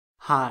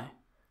Hi,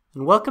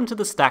 and welcome to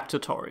the Stack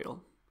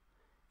tutorial.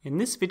 In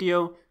this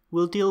video,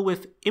 we'll deal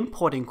with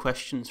importing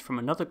questions from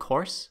another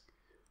course,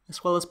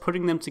 as well as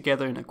putting them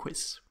together in a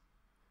quiz.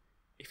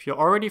 If you're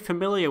already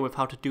familiar with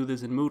how to do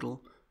this in Moodle,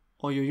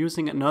 or you're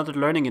using another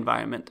learning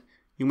environment,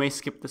 you may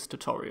skip this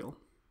tutorial.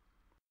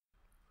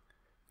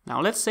 Now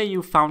let's say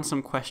you found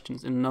some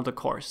questions in another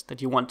course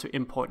that you want to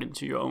import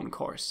into your own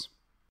course.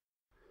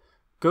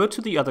 Go to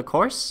the other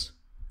course,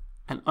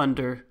 and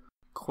under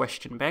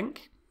Question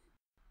Bank,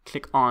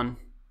 click on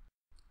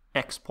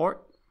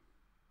Export,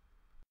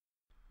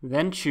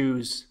 then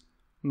choose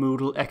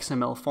Moodle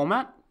XML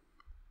format,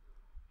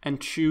 and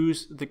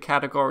choose the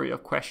category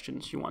of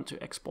questions you want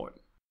to export.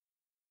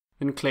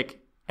 Then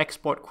click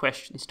Export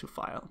Questions to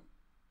File.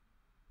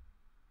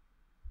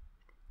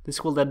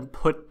 This will then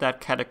put that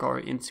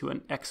category into an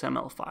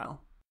XML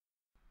file.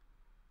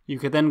 You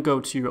can then go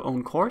to your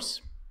own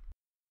course,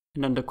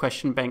 and under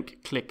Question Bank,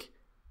 click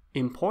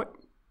Import,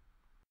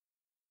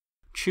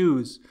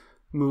 choose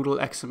Moodle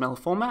XML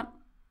format,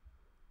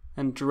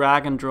 and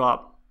drag and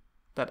drop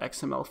that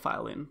XML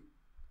file in,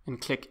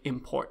 and click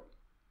Import.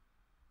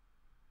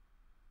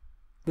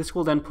 This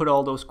will then put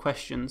all those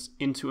questions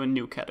into a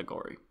new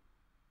category.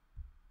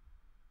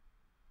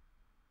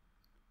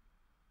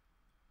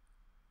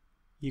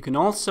 You can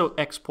also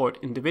export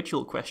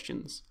individual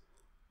questions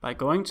by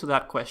going to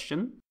that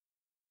question,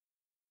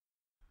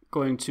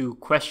 going to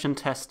Question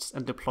Tests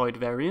and Deployed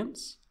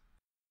Variants,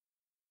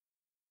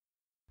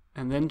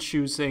 and then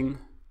choosing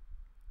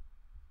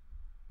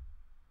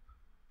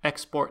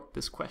Export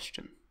this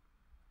question,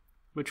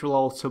 which will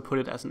also put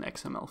it as an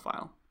XML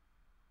file.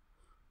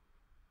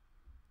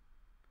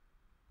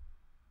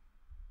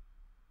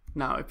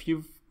 Now, if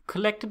you've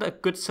collected a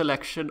good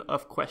selection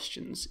of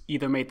questions,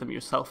 either made them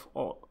yourself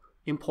or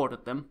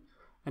imported them,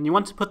 and you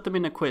want to put them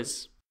in a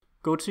quiz,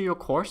 go to your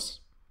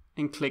course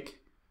and click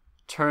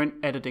Turn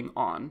Editing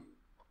On.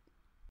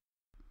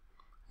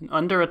 And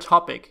under a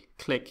topic,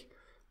 click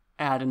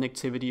Add an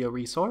Activity or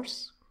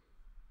Resource,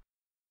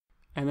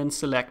 and then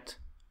select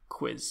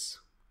Quiz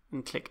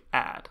and click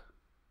Add.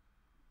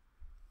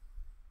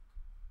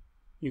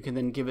 You can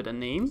then give it a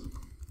name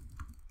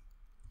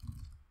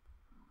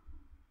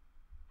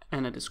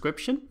and a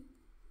description,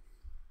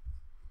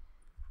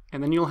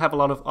 and then you'll have a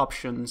lot of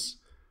options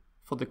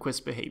for the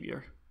quiz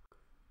behavior.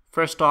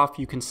 First off,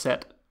 you can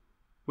set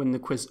when the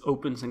quiz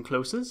opens and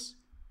closes,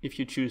 if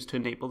you choose to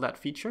enable that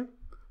feature,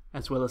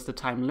 as well as the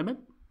time limit.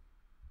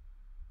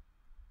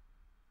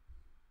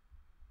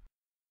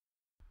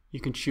 You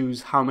can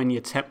choose how many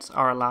attempts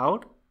are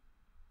allowed.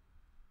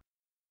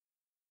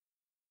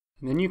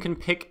 And then you can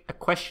pick a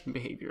question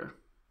behavior.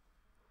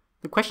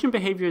 The question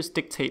behaviors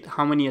dictate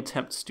how many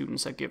attempts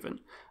students are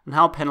given and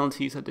how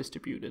penalties are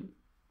distributed.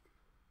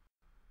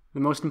 The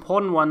most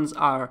important ones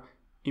are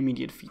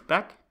immediate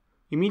feedback.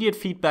 Immediate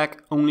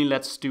feedback only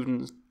lets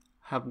students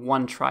have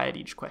one try at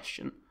each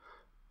question,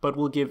 but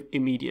will give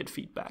immediate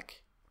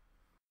feedback.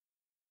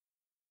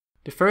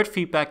 Deferred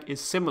feedback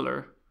is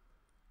similar,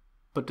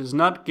 but does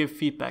not give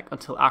feedback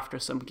until after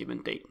some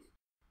given date.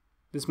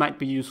 This might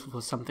be useful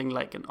for something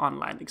like an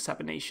online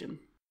examination.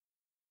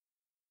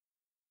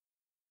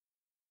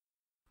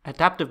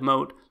 Adaptive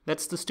mode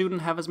lets the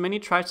student have as many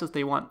tries as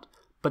they want,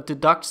 but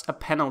deducts a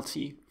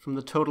penalty from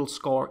the total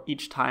score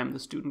each time the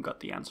student got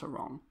the answer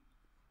wrong.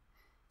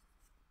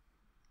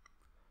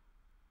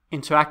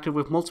 Interactive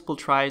with multiple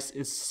tries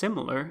is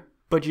similar,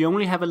 but you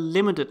only have a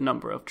limited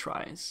number of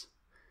tries.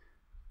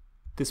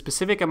 The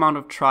specific amount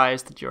of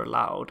tries that you're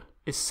allowed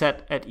is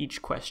set at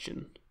each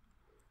question.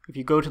 If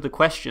you go to the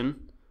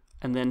question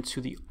and then to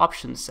the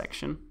options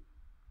section,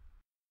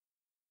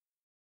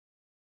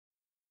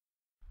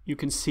 you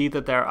can see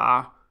that there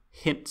are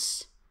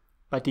hints,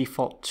 by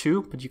default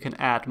 2, but you can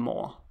add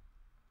more.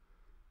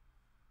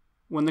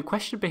 When the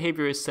question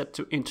behavior is set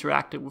to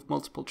interactive with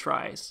multiple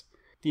tries,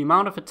 the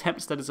amount of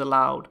attempts that is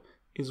allowed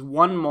is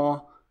one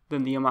more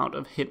than the amount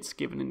of hints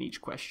given in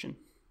each question.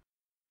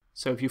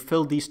 So if you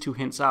fill these two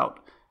hints out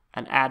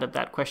and added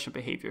that question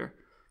behavior,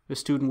 the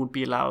student would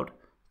be allowed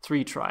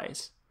 3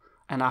 tries,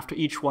 and after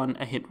each one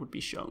a hint would be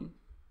shown.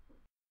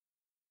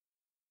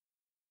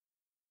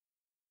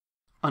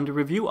 Under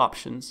Review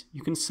Options,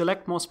 you can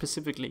select more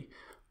specifically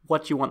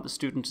what you want the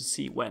student to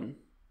see when,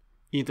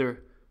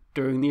 either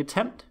during the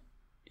attempt,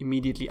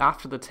 immediately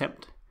after the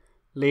attempt,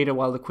 later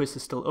while the quiz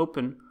is still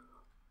open,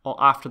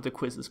 or after the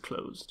quiz is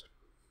closed.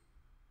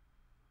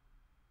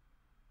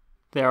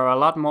 There are a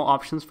lot more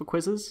options for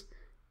quizzes,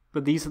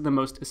 but these are the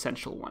most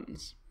essential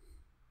ones.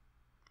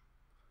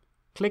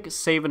 Click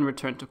Save and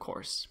Return to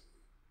Course.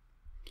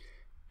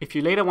 If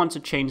you later want to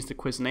change the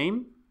quiz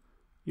name,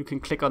 you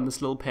can click on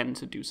this little pen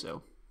to do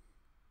so,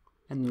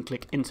 and then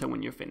click Enter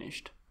when you're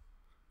finished.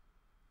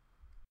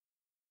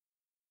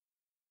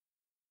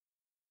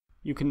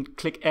 You can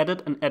click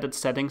Edit and edit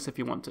settings if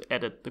you want to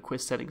edit the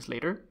quiz settings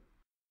later.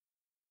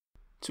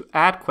 To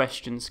add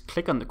questions,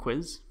 click on the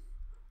quiz,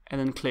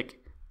 and then click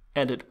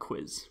Edit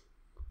Quiz.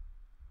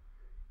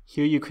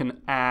 Here you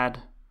can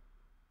add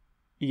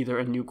either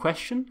a new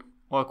question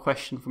or a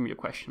question from your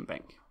question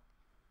bank.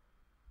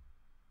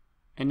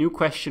 A new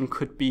question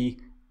could be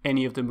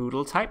any of the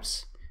Moodle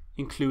types,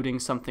 including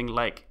something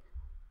like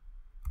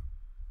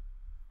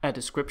a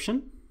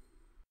description,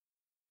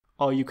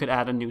 or you could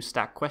add a new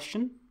stack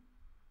question.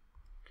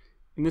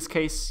 In this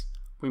case,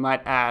 we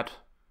might add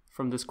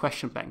from this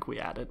question bank we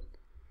added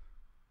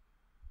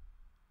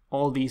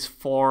all these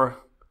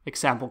 4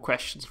 example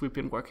questions we've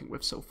been working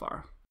with so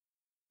far.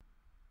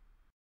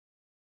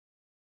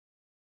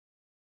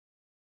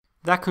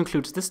 That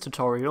concludes this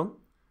tutorial.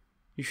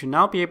 You should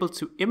now be able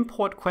to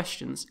import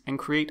questions and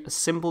create a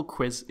simple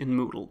quiz in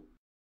Moodle.